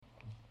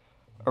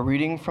A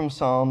reading from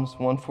Psalms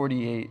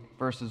 148,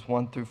 verses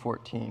 1 through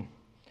 14.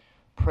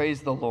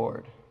 Praise the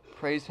Lord.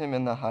 Praise him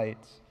in the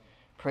heights.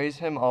 Praise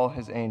him, all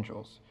his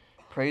angels.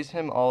 Praise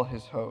him, all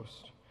his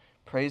host.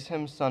 Praise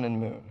him, sun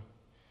and moon.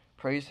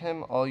 Praise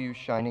him, all you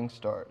shining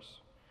stars.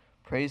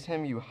 Praise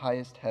him, you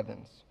highest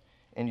heavens,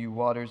 and you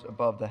waters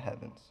above the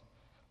heavens.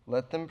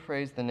 Let them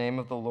praise the name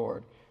of the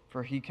Lord,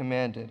 for he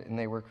commanded, and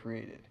they were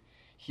created.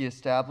 He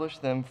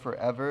established them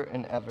forever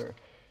and ever.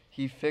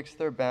 He fixed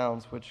their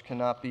bounds which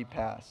cannot be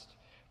passed.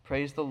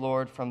 Praise the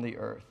Lord from the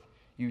earth,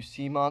 you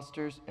sea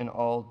monsters and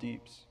all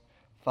deeps,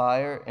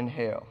 fire and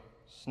hail,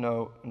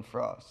 snow and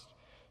frost,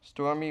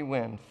 stormy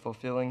wind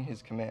fulfilling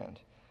his command,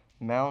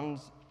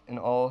 mountains and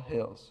all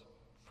hills,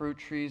 fruit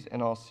trees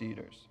and all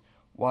cedars,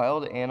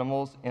 wild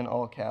animals and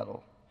all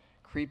cattle,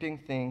 creeping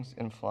things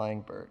and flying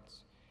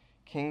birds,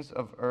 kings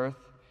of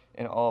earth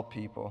and all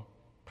people,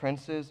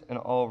 princes and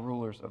all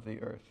rulers of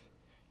the earth,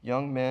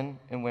 young men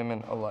and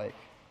women alike,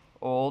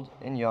 old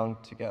and young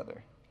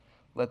together.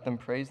 Let them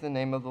praise the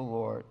name of the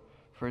Lord,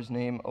 for his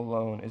name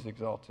alone is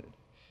exalted.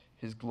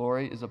 His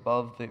glory is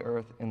above the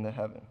earth and the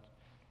heaven.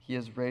 He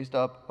has raised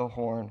up a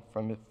horn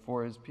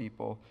for his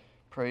people,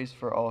 praise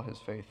for all his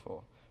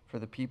faithful, for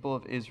the people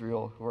of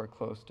Israel who are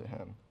close to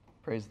him.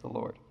 Praise the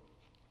Lord.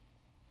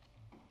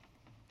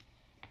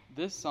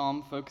 This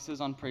psalm focuses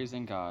on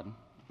praising God.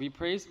 We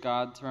praise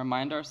God to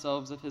remind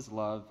ourselves of his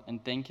love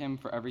and thank him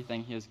for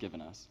everything he has given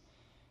us.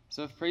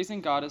 So if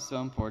praising God is so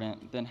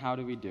important, then how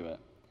do we do it?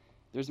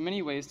 There's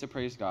many ways to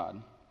praise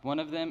God. One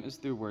of them is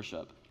through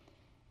worship.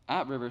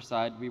 At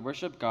Riverside, we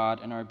worship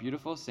God in our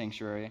beautiful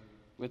sanctuary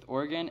with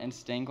organ and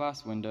stained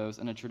glass windows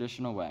in a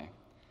traditional way.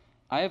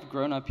 I have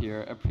grown up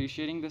here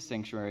appreciating the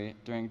sanctuary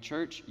during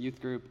church,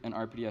 youth group, and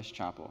RPDS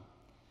chapel.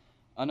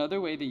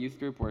 Another way the youth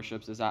group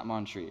worships is at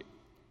Montreat.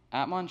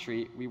 At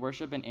Montreat, we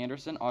worship in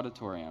Anderson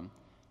Auditorium,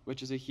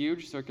 which is a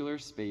huge circular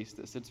space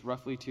that sits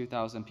roughly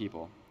 2,000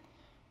 people.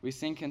 We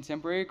sing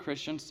contemporary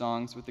Christian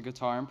songs with the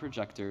guitar and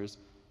projectors,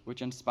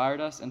 which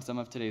inspired us in some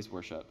of today's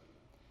worship.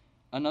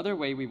 Another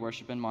way we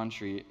worship in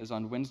Montreat is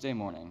on Wednesday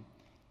morning,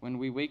 when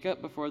we wake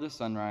up before the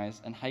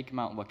sunrise and hike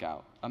Mount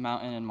Lookout, a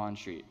mountain in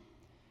Montreat.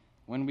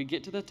 When we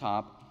get to the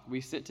top, we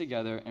sit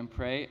together and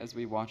pray as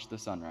we watch the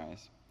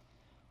sunrise.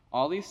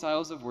 All these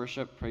styles of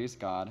worship praise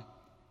God,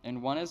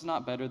 and one is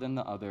not better than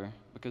the other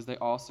because they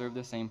all serve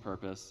the same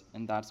purpose,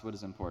 and that's what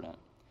is important.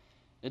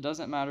 It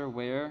doesn't matter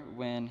where,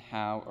 when,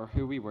 how, or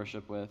who we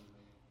worship with.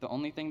 The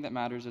only thing that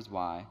matters is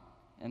why,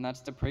 and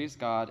that's to praise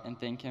God and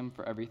thank him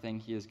for everything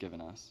he has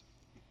given us.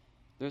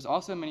 There's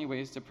also many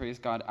ways to praise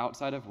God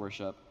outside of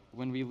worship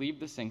when we leave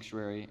the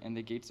sanctuary and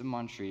the gates of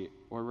Montreat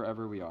or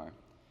wherever we are.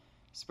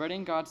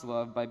 Spreading God's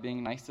love by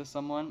being nice to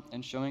someone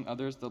and showing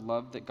others the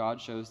love that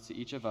God shows to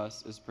each of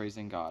us is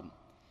praising God.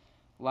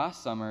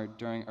 Last summer,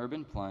 during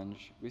Urban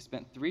Plunge, we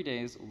spent 3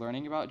 days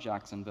learning about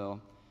Jacksonville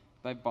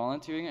by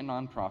volunteering at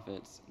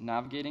nonprofits,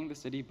 navigating the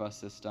city bus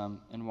system,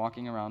 and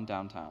walking around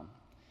downtown.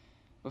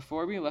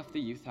 Before we left the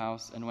youth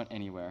house and went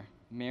anywhere,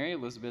 Mary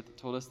Elizabeth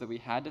told us that we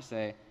had to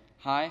say,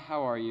 "Hi,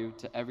 how are you?"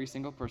 to every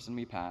single person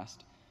we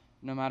passed,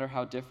 no matter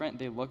how different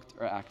they looked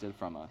or acted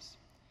from us.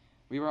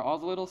 We were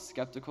all a little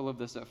skeptical of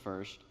this at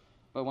first,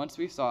 but once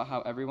we saw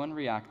how everyone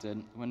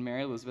reacted when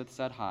Mary Elizabeth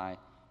said hi,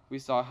 we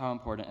saw how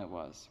important it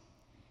was.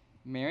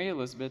 Mary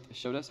Elizabeth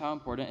showed us how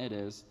important it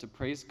is to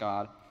praise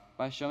God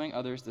by showing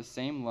others the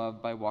same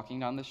love by walking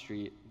down the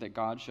street that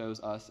God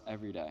shows us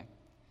every day.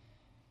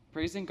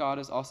 Praising God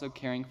is also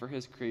caring for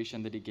his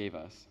creation that he gave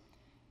us.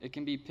 It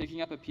can be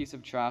picking up a piece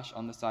of trash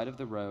on the side of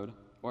the road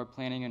or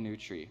planting a new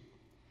tree.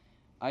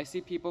 I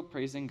see people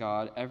praising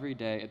God every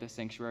day at the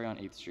Sanctuary on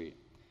 8th Street.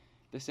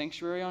 The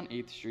Sanctuary on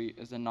 8th Street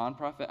is a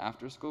nonprofit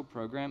after-school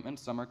program and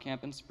summer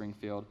camp in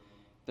Springfield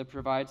that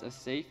provides a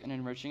safe and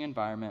enriching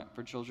environment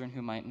for children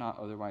who might not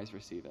otherwise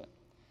receive it.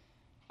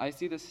 I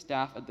see the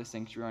staff at the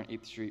Sanctuary on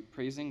 8th Street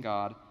praising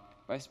God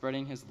by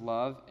spreading his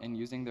love and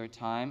using their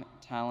time,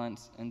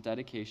 talents, and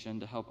dedication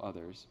to help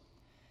others.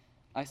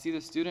 I see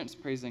the students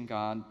praising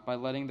God by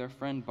letting their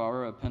friend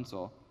borrow a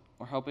pencil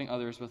or helping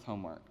others with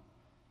homework.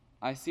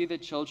 I see the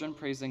children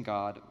praising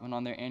God when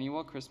on their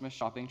annual Christmas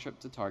shopping trip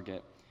to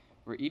Target,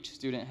 where each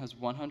student has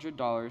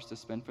 $100 to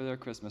spend for their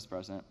Christmas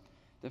present,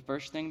 the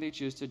first thing they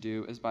choose to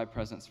do is buy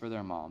presents for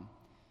their mom.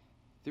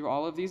 Through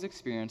all of these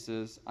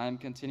experiences, I am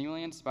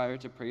continually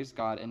inspired to praise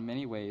God in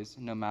many ways,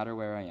 no matter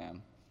where I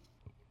am.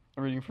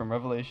 A reading from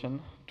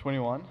Revelation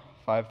 21,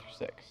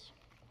 5-6.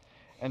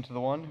 And to the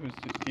one who is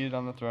seated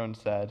on the throne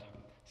said,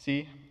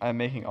 "See, I am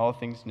making all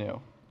things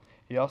new."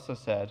 He also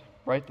said,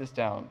 "Write this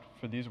down,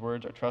 for these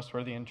words are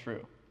trustworthy and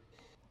true."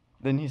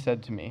 Then he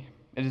said to me,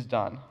 "It is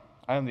done.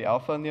 I am the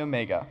Alpha and the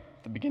Omega,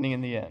 the beginning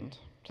and the end.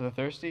 To the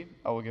thirsty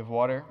I will give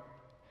water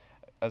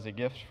as a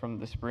gift from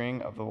the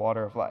spring of the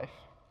water of life."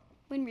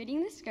 When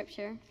reading the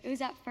scripture, it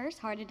was at first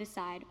hard to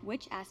decide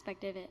which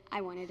aspect of it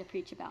I wanted to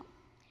preach about.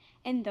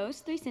 In those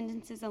 3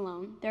 sentences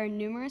alone, there are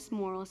numerous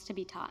morals to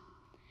be taught.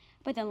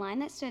 But the line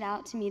that stood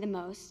out to me the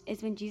most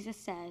is when Jesus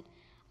said,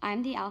 "I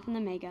am the Alpha and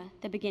the Omega,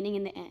 the beginning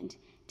and the end.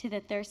 To the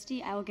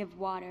thirsty I will give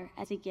water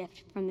as a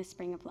gift from the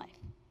spring of life."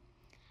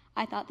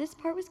 I thought this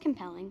part was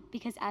compelling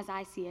because, as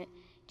I see it,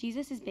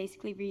 Jesus is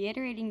basically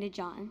reiterating to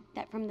John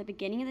that from the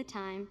beginning of the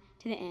time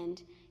to the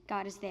end,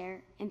 God is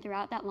there, and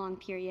throughout that long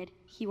period,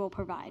 he will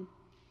provide.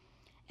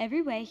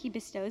 Every way he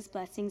bestows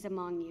blessings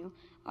among you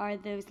are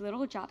those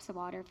little drops of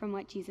water from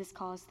what Jesus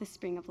calls the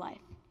spring of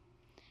life.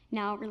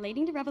 Now,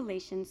 relating to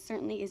Revelation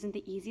certainly isn't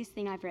the easiest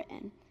thing I've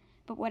written,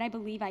 but what I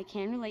believe I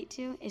can relate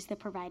to is the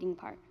providing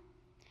part.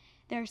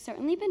 There have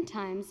certainly been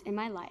times in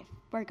my life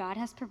where God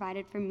has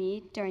provided for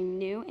me during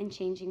new and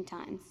changing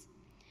times.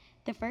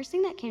 The first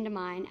thing that came to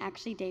mind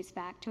actually dates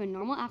back to a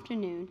normal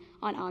afternoon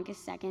on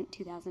August 2nd,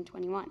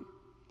 2021.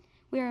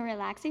 We were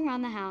relaxing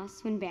around the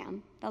house when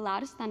bam, the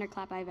loudest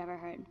thunderclap I've ever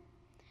heard.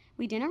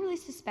 We didn't really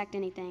suspect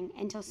anything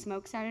until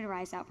smoke started to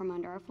rise out from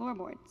under our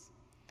floorboards.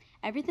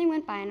 Everything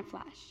went by in a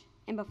flash,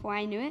 and before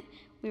I knew it,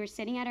 we were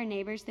sitting at our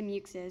neighbors, the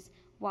Meux's,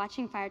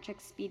 watching fire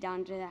trucks speed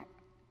down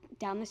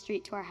the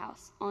street to our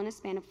house, all in a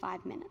span of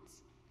 5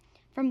 minutes.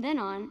 From then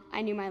on,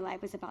 I knew my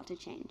life was about to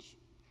change.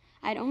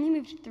 I had only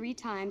moved 3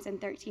 times in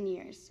 13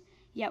 years,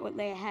 yet what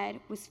lay ahead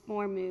was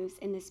 4 moves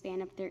in the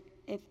span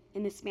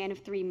of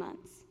 3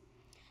 months,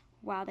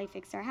 while they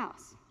fixed our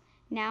house.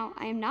 Now,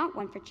 I am not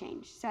one for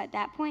change, so at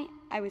that point,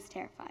 I was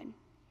terrified.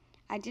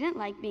 I didn't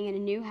like being in a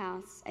new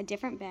house, a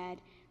different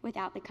bed,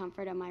 without the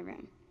comfort of my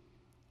room.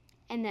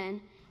 And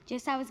then,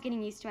 just as I was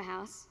getting used to a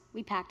house,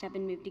 we packed up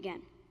and moved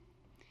again.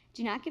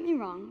 Do not get me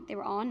wrong, they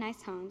were all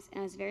nice homes,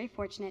 and I was very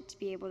fortunate to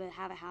be able to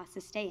have a house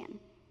to stay in.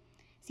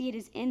 See, it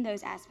is in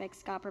those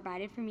aspects God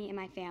provided for me and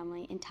my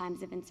family in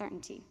times of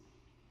uncertainty.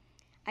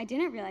 I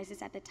didn't realize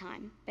this at the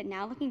time, but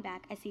now looking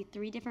back, I see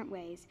 3 different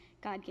ways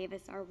God gave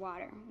us our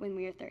water when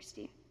we were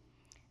thirsty.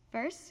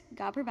 First,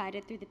 God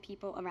provided through the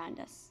people around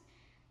us.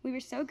 We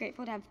were so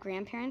grateful to have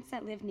grandparents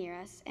that lived near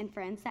us and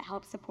friends that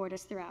helped support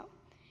us throughout.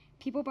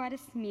 People brought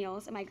us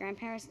meals, and my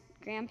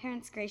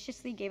grandparents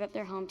graciously gave up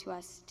their home to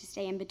us to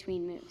stay in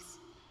between moves.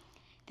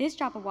 This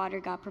drop of water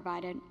God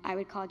provided, I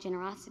would call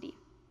generosity.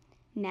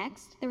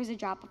 Next, there was a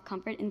drop of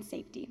comfort and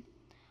safety.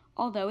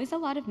 Although it was a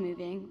lot of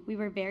moving, we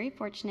were very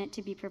fortunate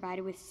to be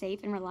provided with safe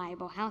and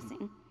reliable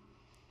housing.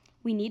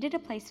 We needed a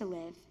place to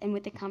live, and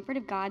with the comfort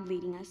of God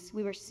leading us,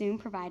 we were soon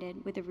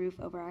provided with a roof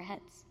over our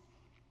heads.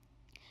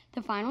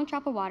 The final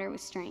drop of water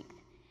was strength.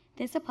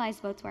 This applies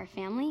both to our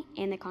family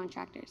and the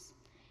contractors.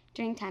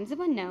 During times of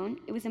unknown,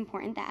 it was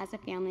important that as a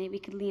family we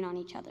could lean on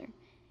each other,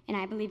 and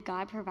I believe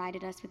God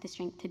provided us with the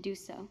strength to do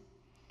so.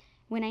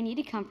 When I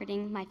needed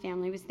comforting, my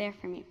family was there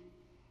for me.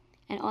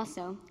 And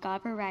also,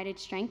 God provided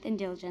strength and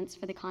diligence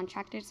for the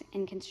contractors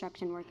and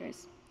construction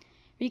workers.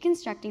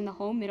 Reconstructing the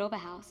whole middle of a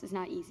house is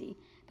not easy,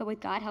 but with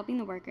God helping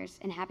the workers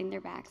and having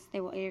their backs,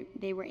 they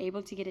were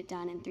able to get it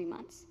done in 3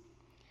 months.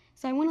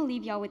 So I want to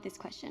leave y'all with this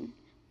question.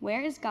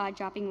 Where is God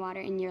dropping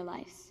water in your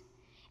lives?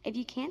 If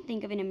you can't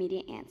think of an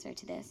immediate answer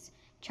to this,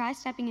 try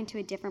stepping into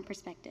a different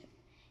perspective.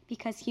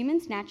 Because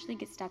humans naturally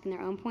get stuck in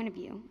their own point of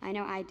view. I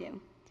know I do.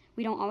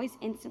 We don't always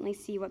instantly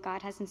see what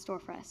God has in store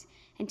for us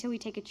until we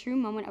take a true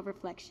moment of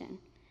reflection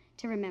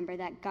to remember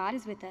that God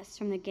is with us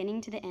from the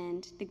beginning to the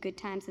end, the good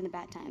times and the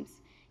bad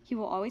times. He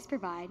will always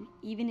provide,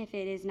 even if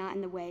it is not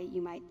in the way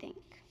you might think.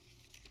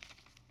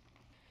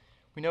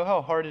 We know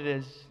how hard it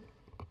is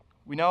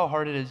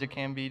it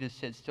can be to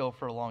sit still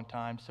for a long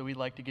time, so we'd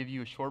like to give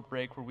you a short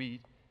break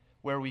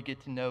where we get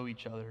to know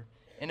each other.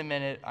 In a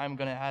minute, I'm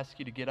going to ask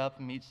you to get up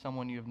and meet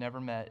someone you have never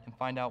met and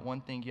find out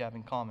one thing you have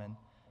in common.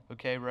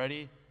 Okay,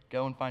 ready?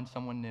 Go and find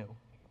someone new.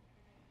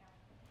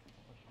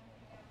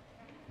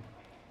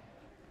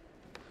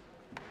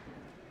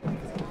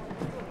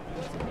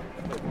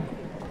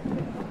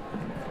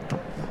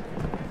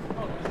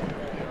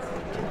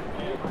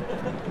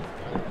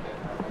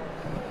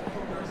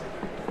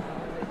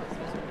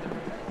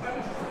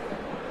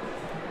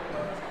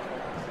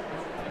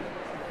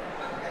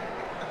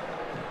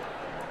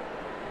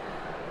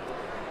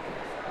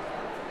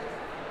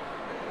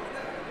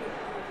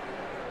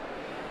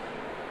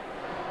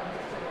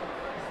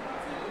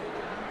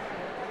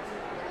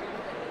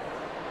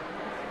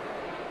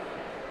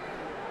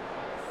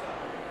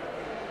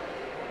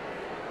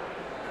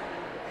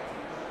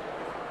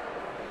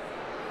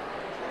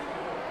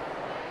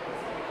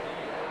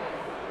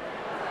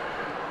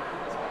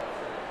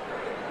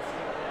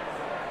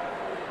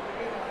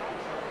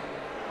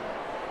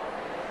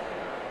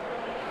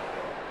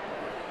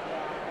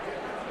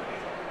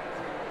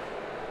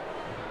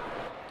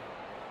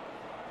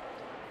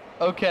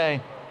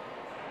 Okay.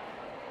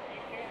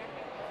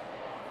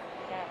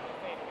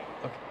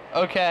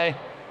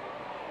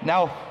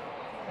 Now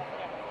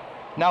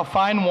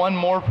find one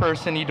more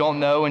person you don't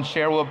know and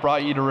share what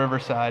brought you to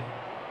Riverside.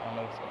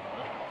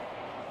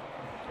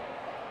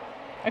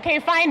 Okay,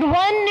 find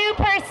one new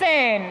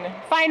person.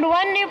 Find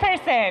one new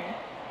person.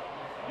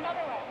 Another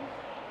one.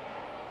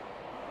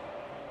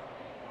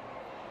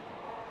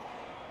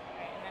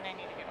 Okay, and then I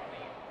need to get all of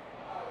you.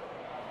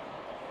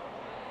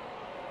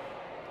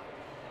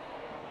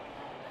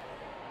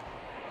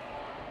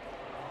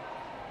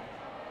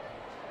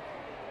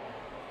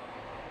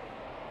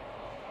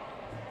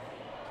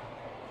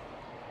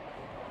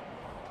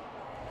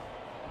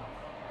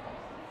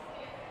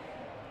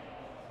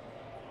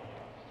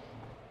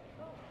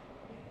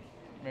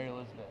 Mary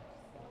Elizabeth.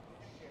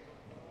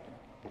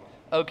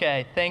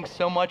 Okay, thanks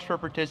so much for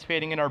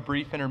participating in our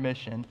brief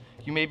intermission.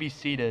 You may be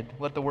seated.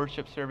 Let the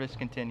worship service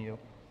continue.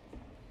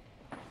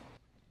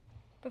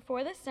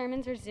 Before the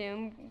sermons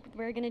resume,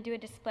 we're going to do a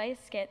display of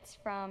skits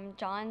from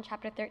John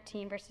chapter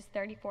 13, verses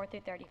 34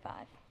 through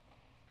 35.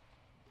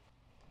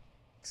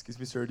 Excuse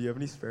me, sir, do you have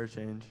any spare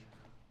change?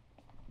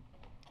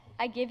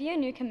 I give you a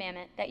new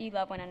commandment, that you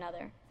love one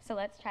another. So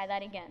let's try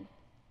that again.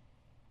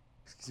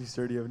 Excuse me,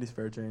 sir, do you have any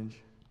spare change?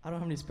 I don't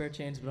have any spare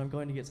change, but I'm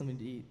going to get something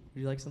to eat.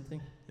 Would you like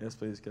something? Yes,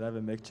 please. Could I have a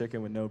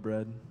McChicken with no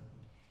bread?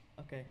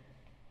 Okay.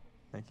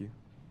 Thank you.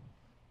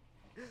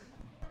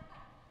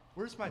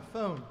 Where's my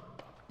phone?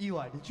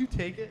 Eli, did you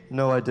take it?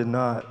 No, I did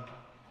not.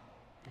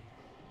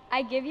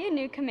 I give you a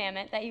new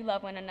commandment, that you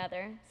love one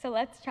another. So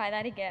let's try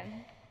that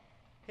again.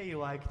 Hey,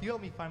 Eli, could you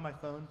help me find my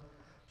phone?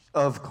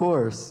 Of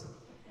course.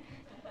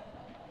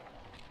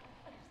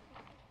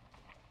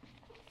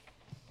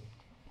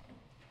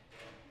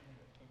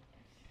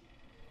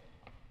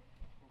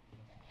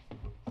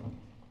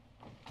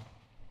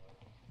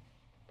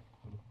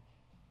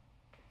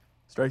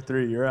 Strike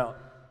three, you're out.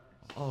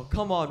 Oh,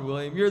 come on,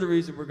 William. You're the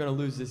reason we're going to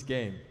lose this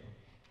game.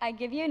 I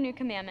give you a new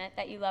commandment,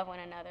 that you love one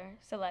another.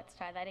 So let's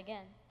try that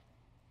again.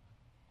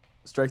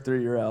 Strike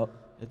three, you're out.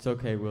 It's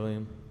okay,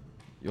 William.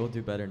 You'll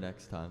do better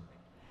next time.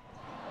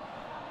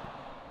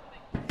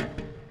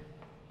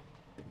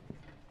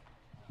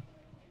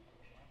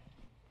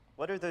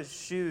 What are those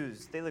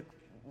shoes? They look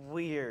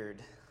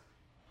weird.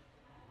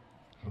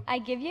 I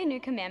give you a new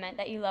commandment,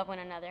 that you love one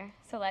another.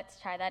 So let's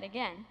try that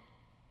again.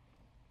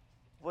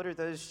 What are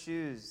those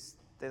shoes?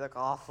 They look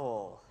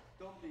awful.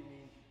 Don't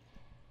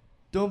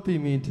be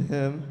mean to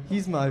him.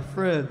 He's my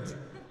friend.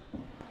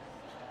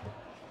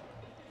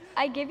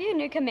 I give you a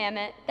new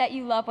commandment, that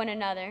you love one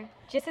another,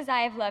 just as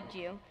I have loved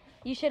you.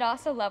 You should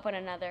also love one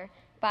another.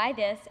 By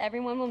this,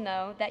 everyone will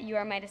know that you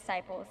are my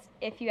disciples,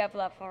 if you have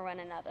love for one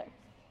another.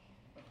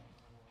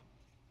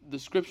 The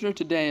scripture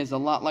today is a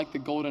lot like the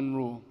golden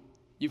rule.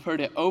 You've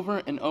heard it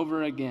over and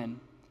over again.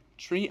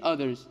 Treat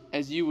others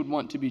as you would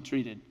want to be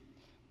treated.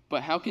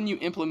 But how can you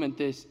implement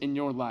this in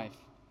your life?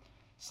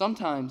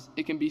 Sometimes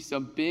it can be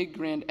some big,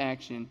 grand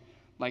action,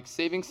 like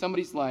saving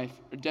somebody's life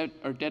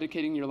or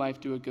dedicating your life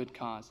to a good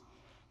cause.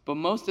 But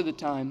most of the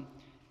time,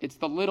 it's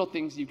the little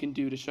things you can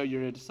do to show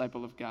you're a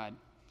disciple of God.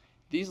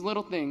 These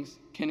little things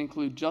can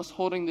include just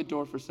holding the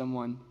door for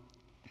someone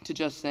to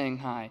just saying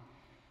hi.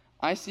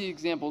 I see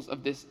examples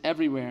of this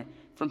everywhere,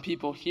 from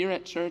people here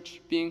at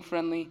church being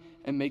friendly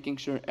and making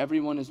sure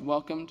everyone is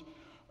welcomed,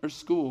 or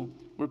school,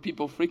 where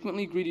people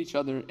frequently greet each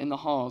other in the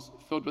halls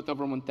filled with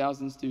over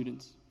 1,000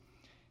 students.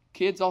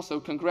 Kids also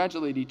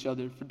congratulate each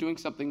other for doing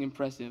something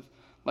impressive,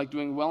 like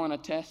doing well on a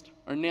test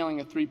or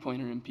nailing a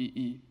three-pointer in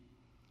PE.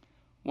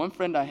 One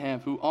friend I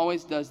have who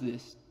always does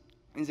this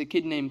is a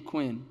kid named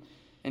Quentin,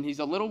 and he's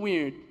a little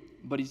weird,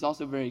 but he's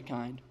also very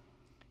kind.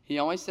 He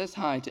always says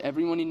hi to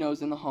everyone he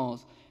knows in the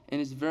halls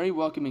and is very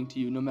welcoming to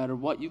you no matter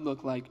what you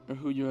look like or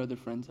who your other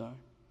friends are.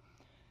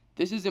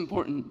 This is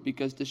important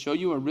because to show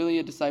you are really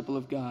a disciple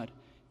of God,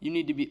 you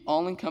need to be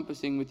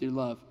all-encompassing with your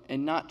love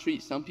and not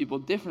treat some people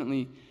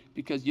differently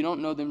because you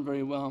don't know them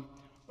very well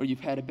or you've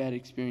had a bad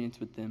experience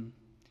with them.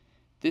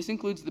 This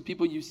includes the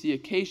people you see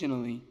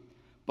occasionally,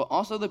 but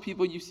also the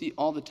people you see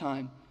all the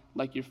time,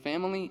 like your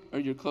family or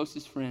your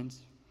closest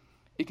friends.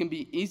 It can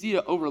be easy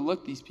to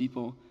overlook these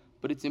people,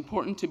 but it's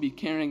important to be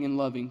caring and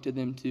loving to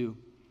them too.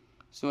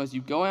 So as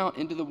you go out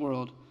into the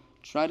world,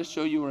 try to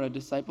show you are a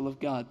disciple of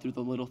God through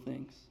the little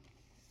things.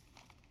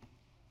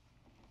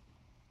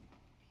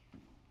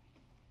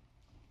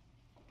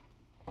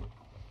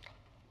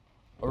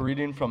 A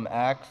reading from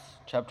Acts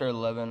chapter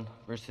 11,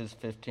 verses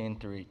 15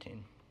 through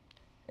 18.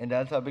 And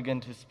as I began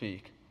to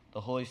speak,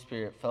 the Holy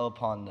Spirit fell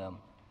upon them,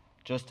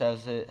 just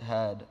as it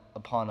had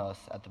upon us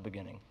at the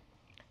beginning.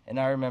 And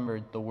I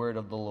remembered the word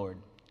of the Lord,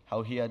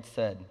 how he had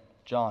said,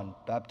 John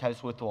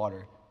baptized with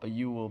water, but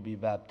you will be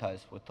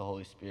baptized with the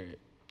Holy Spirit.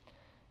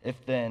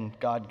 If then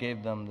God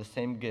gave them the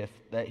same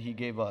gift that he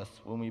gave us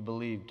when we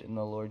believed in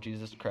the Lord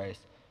Jesus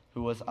Christ,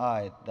 who was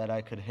I that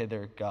I could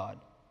hither God?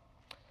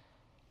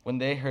 When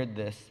they heard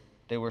this,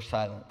 they were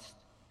silenced,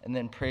 and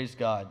then praised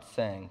God,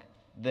 saying,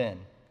 Then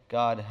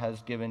God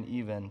has given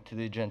even to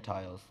the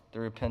Gentiles the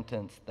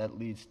repentance that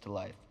leads to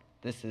life.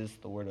 This is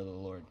the word of the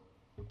Lord.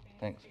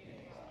 Thanks.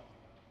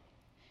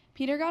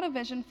 Peter got a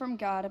vision from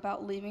God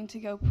about leaving to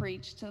go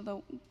preach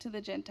to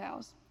the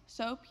Gentiles.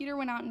 So Peter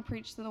went out and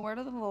preached the word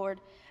of the Lord.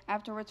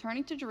 After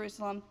returning to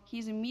Jerusalem, he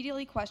is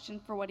immediately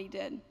questioned for what he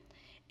did.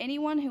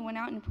 Anyone who went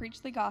out and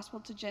preached the gospel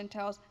to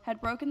Gentiles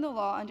had broken the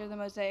law under the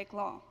Mosaic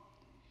law.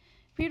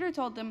 Peter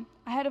told them,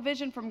 I had a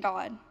vision from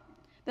God.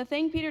 The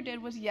thing Peter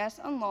did was, yes,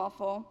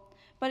 unlawful,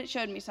 but it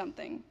showed me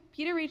something.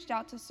 Peter reached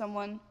out to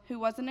someone who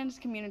wasn't in his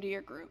community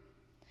or group.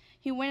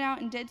 He went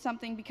out and did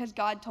something because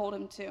God told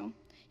him to.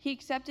 He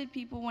accepted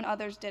people when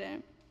others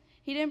didn't.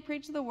 He didn't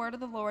preach the word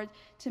of the Lord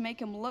to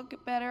make him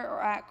look better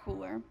or act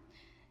cooler.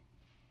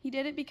 He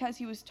did it because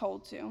he was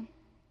told to.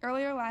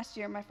 Earlier last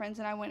year, my friends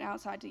and I went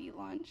outside to eat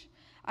lunch.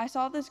 I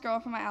saw this girl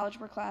from my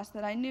algebra class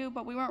that I knew,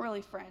 but we weren't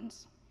really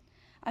friends.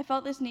 I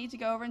felt this need to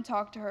go over and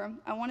talk to her.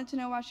 I wanted to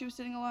know why she was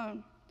sitting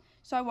alone.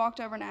 So I walked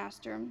over and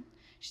asked her.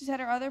 She said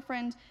her other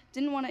friends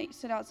didn't want to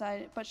sit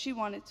outside, but she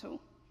wanted to.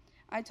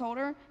 I told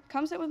her,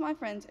 come sit with my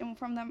friends, and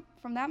from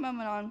that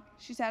moment on,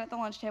 she sat at the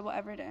lunch table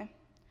every day.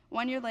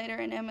 1 year later,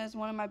 and Emma is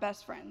one of my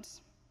best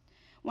friends.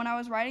 When I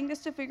was writing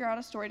this to figure out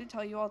a story to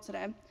tell you all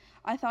today,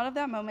 I thought of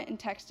that moment and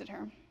texted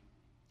her.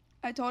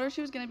 I told her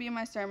she was going to be in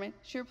my sermon.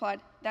 She replied,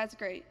 that's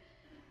great,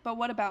 but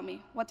what about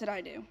me? What did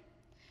I do?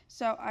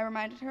 So I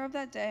reminded her of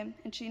that day,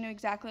 and she knew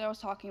exactly what I was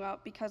talking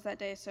about because that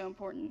day is so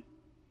important.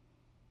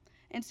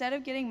 Instead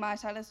of getting my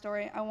side of the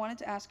story, I wanted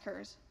to ask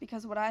hers,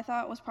 because what I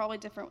thought was probably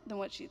different than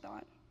what she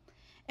thought.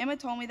 Emma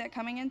told me that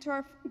coming into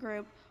our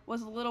group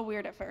was a little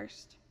weird at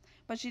first,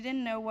 but she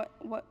didn't know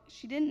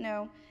she didn't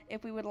know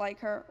if we would like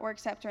her or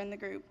accept her in the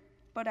group.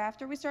 But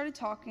after we started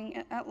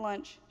talking at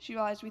lunch, she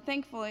realized we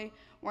thankfully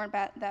weren't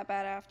that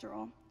bad after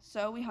all.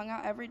 So we hung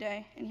out every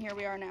day, and here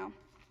we are now.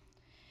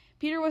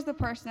 Peter was the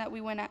person that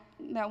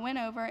went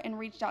over and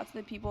reached out to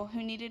the people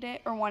who needed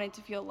it or wanted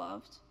to feel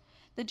loved.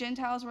 The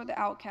Gentiles were the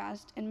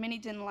outcast, and many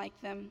didn't like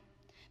them.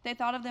 They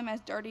thought of them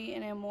as dirty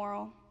and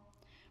immoral.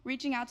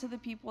 Reaching out to the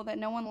people that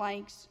no one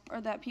likes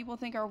or that people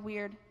think are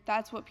weird,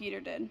 that's what Peter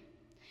did.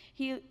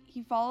 He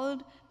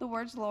followed the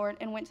word's Lord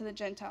and went to the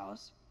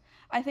Gentiles.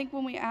 I think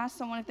when we ask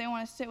someone if they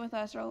want to sit with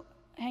us or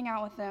hang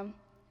out with them,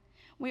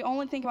 we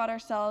only think about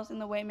ourselves and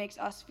the way it makes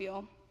us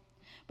feel.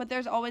 But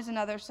there's always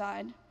another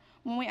side.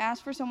 When we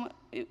ask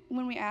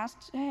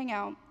to hang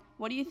out,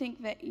 what do you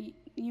think that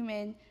you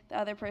made the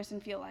other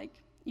person feel like?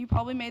 You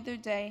probably made their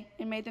day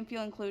and made them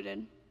feel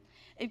included.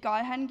 If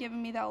God hadn't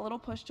given me that little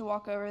push to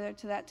walk over there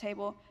to that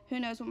table, who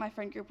knows what my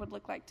friend group would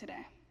look like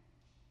today.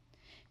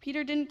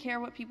 Peter didn't care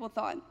what people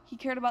thought. He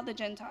cared about the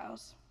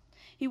Gentiles.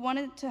 He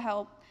wanted to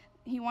help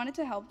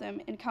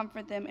them and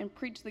comfort them and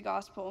preach the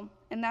gospel,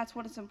 and that's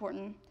what is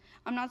important.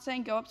 I'm not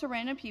saying go up to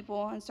random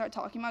people and start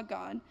talking about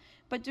God,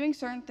 but doing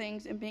certain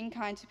things and being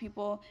kind to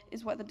people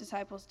is what the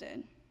disciples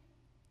did.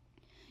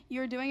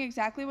 You are doing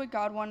exactly what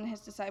God wanted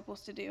his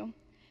disciples to do.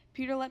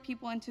 Peter let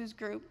people into his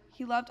group.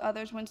 He loved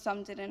others when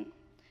some didn't.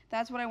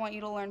 That's what I want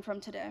you to learn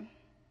from today.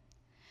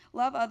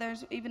 Love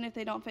others even if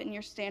they don't fit in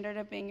your standard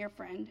of being your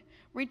friend.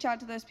 Reach out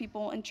to those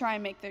people and try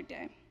and make their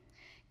day.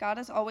 God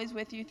is always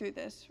with you through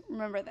this.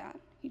 Remember that.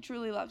 He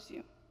truly loves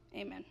you.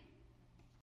 Amen.